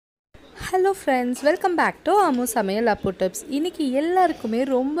Hello friends, welcome back to Ammu சமையல் அப்பு tips. இன்றைக்கி எல்லாருக்குமே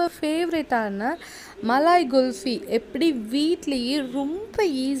ரொம்ப ஃபேவரட்டான மலாய் குல்ஃபி எப்படி வீட்லேயே ரொம்ப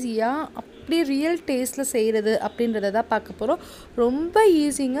ஈஸியாக அப்படியே ரியல் டேஸ்ட்டில் செய்கிறது அப்படின்றத தான் பார்க்க போகிறோம். ரொம்ப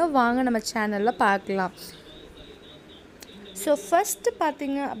ஈஸிங்க, வாங்க நம்ம சேனலில் பார்க்கலாம். ஸோ ஃபஸ்ட்டு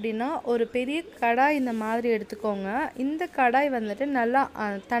பார்த்திங்க அப்படின்னா, ஒரு பெரிய கடாய் இந்த மாதிரி எடுத்துக்கோங்க. இந்த கடாய் வந்துட்டு நல்லா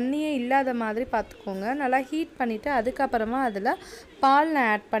தண்ணியே இல்லாத மாதிரி பார்த்துக்கோங்க. நல்லா ஹீட் பண்ணிவிட்டு அதுக்கப்புறமா அதில் பால் நான்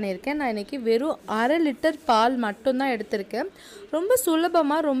ஆட் பண்ணியிருக்கேன். நான் இன்றைக்கி வெறும் 1/2 லிட்டர் பால் மட்டும்தான் எடுத்திருக்கேன். ரொம்ப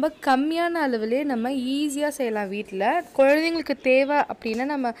சுலபமாக ரொம்ப கம்மியான அளவுலேயே நம்ம ஈஸியாக செய்யலாம் வீட்டில். குழந்தைங்களுக்கு தேவை அப்படின்னா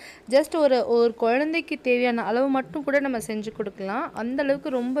நம்ம ஜஸ்ட் ஒரு குழந்தைக்கு தேவையான அளவு மட்டும் கூட நம்ம செஞ்சு கொடுக்கலாம்.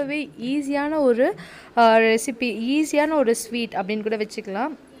 அந்தளவுக்கு ரொம்பவே ஈஸியான ஒரு ரெசிபி, ஈஸியான ஒரு ஸ்வீட் அப்படின்னு கூட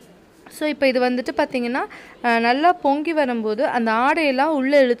வச்சுக்கலாம். ஸோ இப்போ இது வந்துட்டு பார்த்திங்கன்னா நல்லா பொங்கி வரும்போது அந்த ஆடையெல்லாம்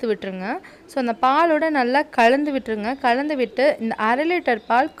உள்ளே இழுத்து விட்டுருங்க. ஸோ அந்த பாலோட நல்லா கலந்து விட்டுருங்க. கலந்து விட்டு இந்த 1/2 லிட்டர்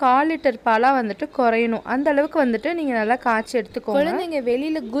பால் 1/4 லிட்டர் பாலாக வந்துட்டு குறையணும். அந்த அளவுக்கு வந்துட்டு நீங்கள் நல்லா காய்ச்சி எடுத்துக்கோங்க. குழந்தைங்க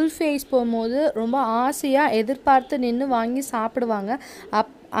வெளியில் குல்ஃபி ஐஸ் போகும்போது ரொம்ப ஆசையாக எதிர்பார்த்து நின்று வாங்கி சாப்பிடுவாங்க.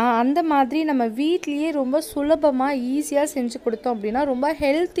 அந்த மாதிரி நம்ம வீட்லேயே ரொம்ப சுலபமாக ஈஸியாக செஞ்சு கொடுத்தோம் அப்படின்னா ரொம்ப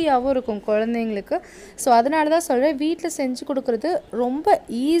ஹெல்த்தியாகவும் இருக்கும் குழந்தைங்களுக்கு. ஸோ அதனால தான் சொல்கிறேன், வீட்டில் செஞ்சு கொடுக்குறது ரொம்ப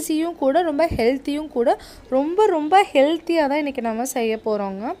ஈஸியும் கூட, ரொம்ப ஹெல்த்தியும் கூட. ரொம்ப ஹெல்த்தியாக தான் இன்றைக்கி நம்ம செய்ய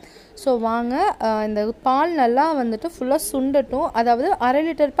போகிறோங்க. ஸோ வாங்க, இந்த பால் நல்லா வந்துட்டு ஃபுல்லாக சுண்டட்டும். அதாவது 1/2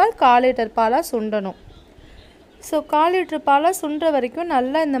 லிட்டர் பால் 1/4 லிட்டர் பாலாக சுண்டணும். ஸோ 1/4 லிட்டர் பாலாக சுண்டுற வரைக்கும்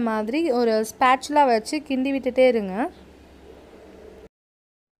நல்லா இந்த மாதிரி ஒரு ஸ்பேட்சுலா வச்சு கிண்டி விட்டுட்டே இருங்க.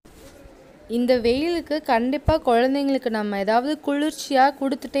 இந்த வெயிலுக்கு கண்டிப்பாக குழந்தைங்களுக்கு நம்ம ஏதாவது குளிர்ச்சியாக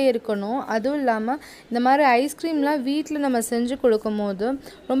கொடுத்துட்டே இருக்கணும். அதுவும் இல்லாமல் இந்த மாதிரி ஐஸ்கிரீம்லாம் வீட்டில் நம்ம செஞ்சு கொடுக்கும் போது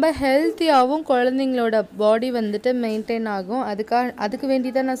ரொம்ப ஹெல்த்தியாகவும் குழந்தைங்களோட பாடி வந்துட்டு மெயின்டைன் ஆகும். அதுக்கு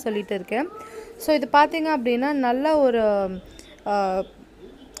வேண்டி தான் நான் சொல்லிகிட்டு இருக்கேன். ஸோ இது பார்த்திங்க அப்படின்னா நல்லா ஒரு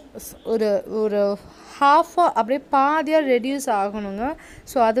ஹாஃபாக அப்படியே பாதியாக ரெடியூஸ் ஆகணுங்க.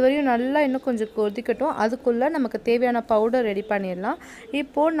 ஸோ அது வரையும் நல்லா இன்னும் கொஞ்சம் கொதிக்கட்டும். அதுக்குள்ளே நமக்கு தேவையான பவுடர் ரெடி பண்ணிடலாம்.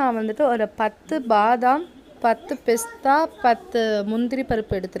 இப்போது நான் வந்துட்டு ஒரு 10 பாதாம், 10 பிஸ்தா, 10 முந்திரி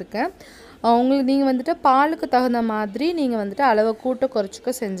பருப்பு எடுத்திருக்கேன். உங்களுக்கு நீங்கள் வந்துட்டு பாலுக்கு தகுந்த மாதிரி நீங்கள் வந்துட்டு அளவை கூட்ட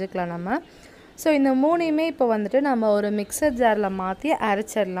குறைச்சிக்க செஞ்சுக்கலாம் நம்ம. ஸோ இந்த 3யுமே இப்போ வந்துட்டு நம்ம ஒரு மிக்சர் ஜாரில் மாற்றி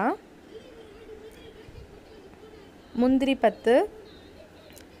அரைச்சிடலாம். முந்திரி 10,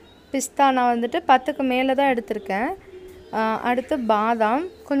 பிஸ்தா நான் வந்துட்டு 10க்கு மேலே தான் எடுத்திருக்கேன். அடுத்து பாதாம்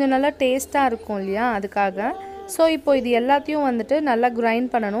கொஞ்சம் நல்லா டேஸ்ட்டாக இருக்கும் இல்லையா, அதுக்காக. ஸோ இப்போ இது எல்லாத்தையும் வந்துட்டு நல்லா கிரைண்ட்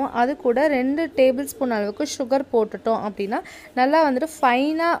பண்ணணும். அது கூட 2 டேபிள் ஸ்பூன் அளவுக்கு சுகர் போட்டுட்டோம் அப்படின்னா நல்லா வந்துட்டு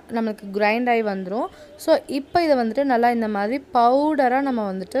ஃபைனாக நம்மளுக்கு கிரைண்ட் ஆகி வந்துடும். ஸோ இப்போ இதை வந்துட்டு நல்லா இந்த மாதிரி பவுடராக நம்ம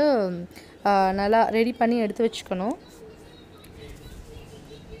வந்துட்டு நல்லா ரெடி பண்ணி எடுத்து வச்சுக்கணும்.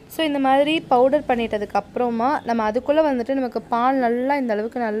 ஸோ இந்த மாதிரி பவுடர் பண்ணிட்டதுக்கப்புறமா நம்ம அதுக்குள்ளே வந்துட்டு நமக்கு பால் நல்லா இந்த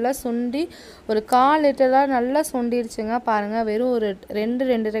அளவுக்கு நல்லா சுண்டி ஒரு 1/4 லிட்டராக நல்லா சுண்டிருச்சுங்க. பாருங்கள், வெறும் ஒரு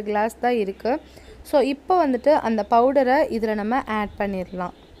 2-2.5 கிளாஸ் தான் இருக்குது. ஸோ இப்போ வந்துட்டு அந்த பவுடரை இதில் நம்ம ஆட்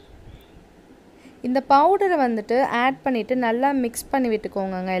பண்ணிடலாம். இந்த பவுடரை வந்துட்டு ஆட் பண்ணிவிட்டு நல்லா மிக்ஸ் பண்ணி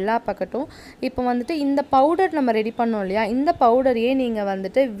விட்டுக்கோங்க எல்லா பக்கட்டும். இப்போ வந்துட்டு இந்த பவுடர் நம்ம ரெடி பண்ணோம் இல்லையா, இந்த பவுடரையே நீங்கள்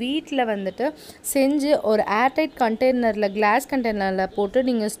வந்துட்டு வீட்டில் வந்துட்டு செஞ்சு ஒரு ஏர்டைட் கண்டெய்னரில், கிளாஸ் கண்டெய்னரில் போட்டு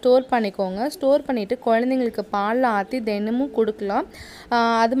நீங்கள் ஸ்டோர் பண்ணிக்கோங்க. ஸ்டோர் பண்ணிவிட்டு குழந்தைங்களுக்கு பாலில் ஆற்றி தினமும் கொடுக்கலாம்.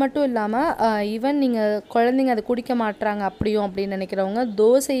 அது மட்டும் இல்லாமல் ஈவன் நீங்கள் குழந்தைங்க அதை குடிக்க மாட்டுறாங்க அப்படின்னு நினைக்கிறவங்க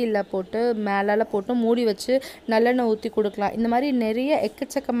தோசையில் போட்டு மேலால் போட்டு மூடி வச்சு நல்லெண்ணெய் ஊற்றி கொடுக்கலாம். இந்த மாதிரி நிறைய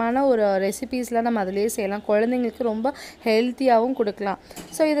எக்கச்சக்கமான ஒரு ரெசிபீஸ்லாம் நம்ம அதிலே செய்யலாம். குழந்தைங்களுக்கு ரொம்ப ஹெல்த்தியாகவும் கொடுக்கலாம்.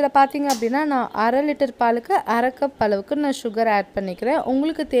 ஸோ இதில் பார்த்திங்க அப்படின்னா நான் 1/2 லிட்டர் பாலுக்கு 1/2 கப் அளவுக்கு நான் சுகர் ஆட் பண்ணிக்கிறேன்.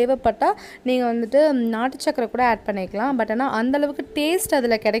 உங்களுக்கு தேவைப்பட்டால் நீங்கள் வந்துட்டு நாட்டு சக்கரை கூட ஆட் பண்ணிக்கலாம். பட் ஆனால் அந்தளவுக்கு டேஸ்ட்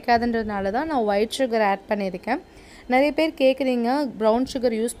அதில் கிடைக்காதுன்றதுனால தான் நான் ஒயிட் சுகர் ஆட் பண்ணியிருக்கேன். நிறைய பேர் கேட்குறீங்க ப்ரௌன்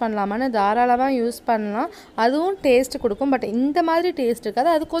சுகர் யூஸ் பண்ணலாமான்னு. தாராளமாக யூஸ் பண்ணலாம், அதுவும் டேஸ்ட்டு கொடுக்கும். பட் இந்த மாதிரி டேஸ்ட் இருக்காது,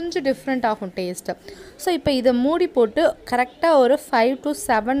 அது கொஞ்சம் டிஃப்ரெண்ட் ஆகும் டேஸ்ட்டு. ஸோ இப்போ இதை மூடி போட்டு கரெக்டாக ஒரு 5 to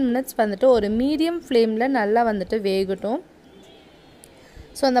 7 மினிட்ஸ் வந்துட்டு ஒரு மீடியம் ஃப்ளேமில் நல்லா வந்துட்டு வேகட்டும்.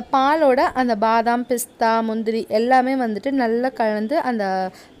 ஸோ அந்த பாலோட அந்த பாதாம், பிஸ்தா, முந்திரி எல்லாமே வந்துட்டு நல்லா கலந்து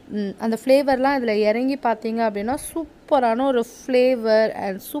அந்த ஃப்ளேவர்லாம் இதில் இறங்கி பார்த்தீங்க அப்படின்னா சூப்பரான ஒரு ஃப்ளேவர்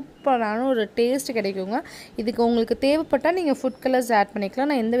அண்ட் சூப்பரான ஒரு டேஸ்ட் கிடைக்குங்க. இதுக்கு உங்களுக்கு தேவைப்பட்டால் நீங்கள் ஃபுட் கலர்ஸ் ஆட்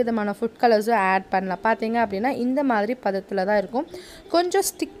பண்ணிக்கலாம். நான் எந்த விதமான ஃபுட் கலர்ஸும் ஆட் பண்ணலாம். பார்த்தீங்க அப்படின்னா இந்த மாதிரி பதத்தில் தான் இருக்கும். கொஞ்சம்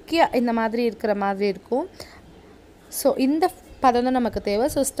ஸ்டிக்கியாக இந்த மாதிரி இருக்கிற மாதிரி இருக்கும். ஸோ இந்த பதம் தான் நமக்கு தேவை.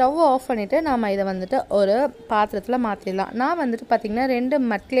 ஸோ ஸ்டவ் ஆஃப் பண்ணிவிட்டு நம்ம இதை வந்துட்டு ஒரு பாத்திரத்தில் மாற்றிடலாம். நான் வந்துட்டு பார்த்திங்கன்னா 2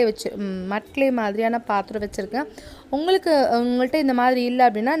 மட்க்ளே மாதிரியான பாத்திரம் வச்சுருக்கேன். உங்கள்கிட்ட இந்த மாதிரி இல்லை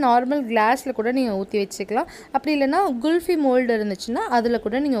அப்படின்னா நார்மல் கிளாஸில் கூட நீங்கள் ஊற்றி வச்சுக்கலாம். அப்படி இல்லைன்னா குல்ஃபி மோல்டு இருந்துச்சுன்னா அதில்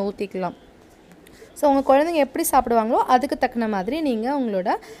கூட நீங்கள் ஊற்றிக்கலாம். ஸோ உங்கள் குழந்தைங்க எப்படி சாப்பிடுவாங்களோ அதுக்கு தக்கன மாதிரி நீங்கள் உங்களோட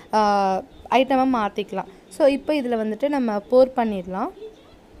ஐட்டமை மாற்றிக்கலாம். ஸோ இப்போ இதில் வந்துட்டு நம்ம போர் பண்ணிடலாம்.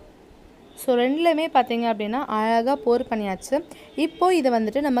 ஸோ ரெண்டுலேயுமே பார்த்திங்க அப்படின்னா அழகாக போர் பண்ணியாச்சு. இப்போது இதை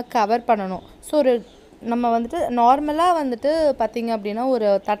வந்துட்டு நம்ம கவர் பண்ணணும். ஸோ நம்ம வந்துட்டு நார்மலாக வந்துட்டு பார்த்திங்க அப்படின்னா ஒரு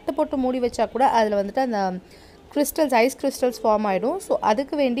தட்டு போட்டு மூடி வச்சா கூட அதில் வந்துட்டு அந்த கிறிஸ்டல்ஸ் ஐஸ் கிறிஸ்டல்ஸ் ஃபார்ம் ஆகிடும். ஸோ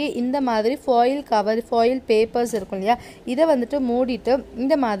அதுக்கு வேண்டி இந்த மாதிரி ஃபாயில் கவர் ஃபாயில் பேப்பர்ஸ் இருக்கும் இல்லையா, இதை வந்துட்டு மூடிட்டு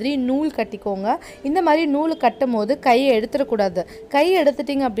இந்த மாதிரி நூல் கட்டிக்கோங்க. இந்த மாதிரி நூல் கட்டும் போது கையை எடுத்துடக்கூடாது. கையை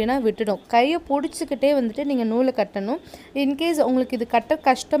எடுத்துட்டிங்க அப்படின்னா விட்டுடும். கையை பிடிச்சிக்கிட்டே வந்துட்டு நீங்கள் நூலை கட்டணும். இன்கேஸ் உங்களுக்கு இது கட்ட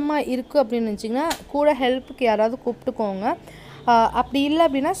கஷ்டமாக இருக்குது அப்படின்னு நினச்சிங்கன்னா கூட ஹெல்ப்புக்கு யாராவது கூப்பிட்டுக்கோங்க. அப்படி இல்லை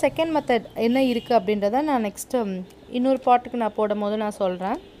அப்படின்னா செகண்ட் மெத்தட் என்ன இருக்குது அப்படின்றத நான் நெக்ஸ்ட்டு இன்னொரு பாட்டுக்கு நான் போடும் போது நான்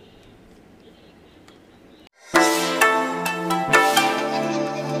சொல்கிறேன்.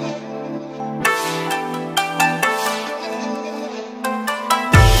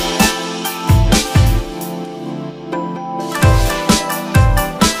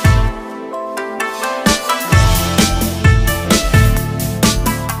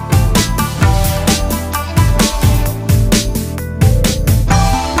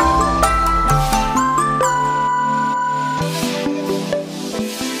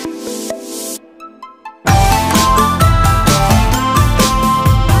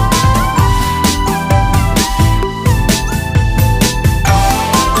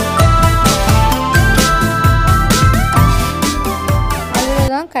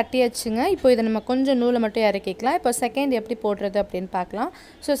 கட்டியாச்சுங்க. இப்போ இதை நம்ம கொஞ்சம் நூலை மட்டும் இறக்கிக்கலாம். இப்போ செகண்ட் எப்படி போடுறது அப்படின்னு பார்க்கலாம்.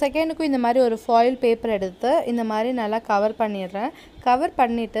 ஸோ செகண்டுக்கும் இந்த மாதிரி ஒரு ஃபாயில் பேப்பர் எடுத்து இந்த மாதிரி நல்லா கவர் பண்ணிடுறேன். கவர்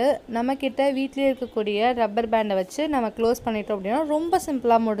பண்ணிவிட்டு நம்மக்கிட்ட வீட்டிலே இருக்கக்கூடிய ரப்பர் பேண்டை வச்சு நம்ம க்ளோஸ் பண்ணிட்டோம் அப்படின்னா ரொம்ப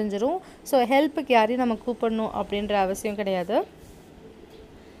சிம்பிளாக முடிஞ்சிடும். ஸோ ஹெல்ப்புக்கு யாரையும் நம்ம கூப்பிடணும் அப்படின்ற அவசியம் கிடையாது.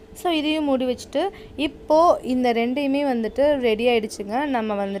 ஸோ இதையும் மூடி வச்சுட்டு இப்போது இந்த ரெண்டையுமே வந்துட்டு ரெடி ஆகிடுச்சுங்க.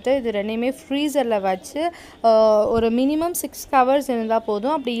 நம்ம வந்துட்டு இது ரெண்டையுமே ஃப்ரீசரில் வச்சு ஒரு மினிமம் 6 ஹவர்ஸ் இருந்தால்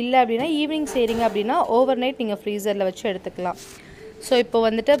போதும். அப்படி இல்லை அப்படின்னா ஈவினிங் செய்கிறீங்க அப்படின்னா ஓவர் நைட் நீங்கள் ஃப்ரீசரில் வச்சு எடுத்துக்கலாம். ஸோ இப்போ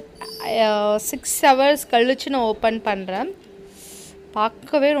வந்துட்டு 6 ஹவர்ஸ் கழிச்சு நான் ஓப்பன் பண்ணுறேன்.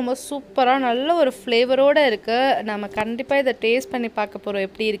 பார்க்கவே ரொம்ப சூப்பராக நல்ல ஒரு ஃப்ளேவரோடு இருக்குது. நம்ம கண்டிப்பாக இதை டேஸ்ட் பண்ணி பார்க்க போகிறோம்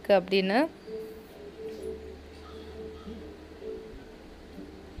எப்படி இருக்குது அப்படின்னு.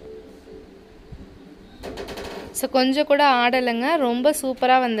 ஸோ கொஞ்சம் கூட ஆடலைங்க, ரொம்ப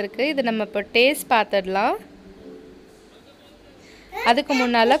சூப்பராக வந்திருக்கு. இது நம்ம இப்போ டேஸ்ட் பார்த்துடலாம். அதுக்கு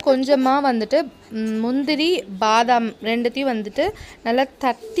முன்னால் கொஞ்சமாக வந்துட்டு முந்திரி பாதாம் ரெண்டுத்தையும் வந்துட்டு நல்லா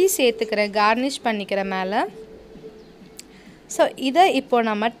தட்டி சேர்த்துக்கிறேன், கார்னிஷ் பண்ணிக்கிறேன் மேலே. ஸோ இதை இப்போ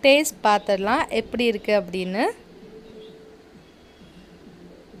நம்ம டேஸ்ட் பார்த்துடலாம் எப்படி இருக்குது அப்படின்னு.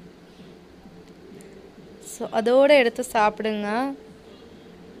 ஸோ அதோடு எடுத்து சாப்பிடுங்க.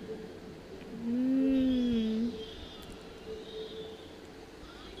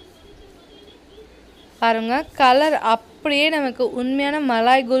 பாருங்க, கலர் அப்படியே நமக்கு உண்மையான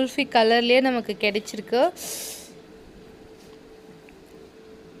மலாய் குல்ஃபி கலர்லேயே நமக்கு கிடைச்சிருக்கு.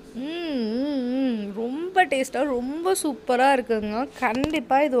 ரொம்ப டேஸ்ட்டாக ரொம்ப சூப்பராக இருக்குங்க.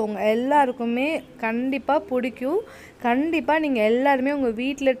 கண்டிப்பாக இது உங்கள் எல்லாருக்குமே கண்டிப்பாக பிடிக்கும். கண்டிப்பாக நீங்கள் எல்லாருமே உங்கள்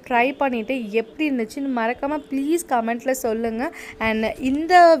வீட்டில் ட்ரை பண்ணிவிட்டு எப்படி இருந்துச்சுன்னு மறக்காமல் ப்ளீஸ் கமெண்ட்டில் சொல்லுங்கள். அண்ட்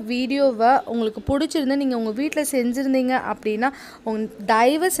இந்த வீடியோவை உங்களுக்கு பிடிச்சிருந்து நீங்கள் உங்கள் வீட்டில் செஞ்சுருந்தீங்க அப்படின்னா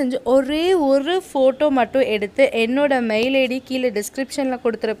தயவு செஞ்சு ஒரே ஒரு ஃபோட்டோ மட்டும் எடுத்து என்னோடய மெயில் ஐடி கீழே டிஸ்கிரிப்ஷனில்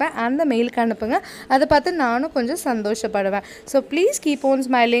கொடுத்துருப்பேன், அந்த மெயிலுக்கு அனுப்புங்க. அதை பார்த்து நானும் கொஞ்சம் சந்தோஷப்படுவேன். So please keep on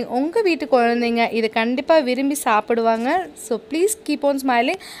smiling. உங்கள் வீட்டு குழந்தைங்க இதை கண்டிப்பாக விரும்பி சாப்பிடுவாங்க. So please keep on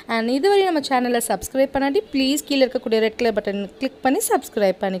smiling. And இதுவரை நம்ம சேனலை சப்ஸ்கிரைப் பண்ணாட்டி ப்ளீஸ் கீழே இருக்கக்கூடிய ரெட் கலர் பட்டன் கிளிக் பண்ணி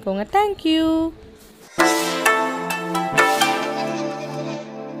சப்ஸ்கிரைப் பண்ணிக்கோங்க. தேங்க்யூ.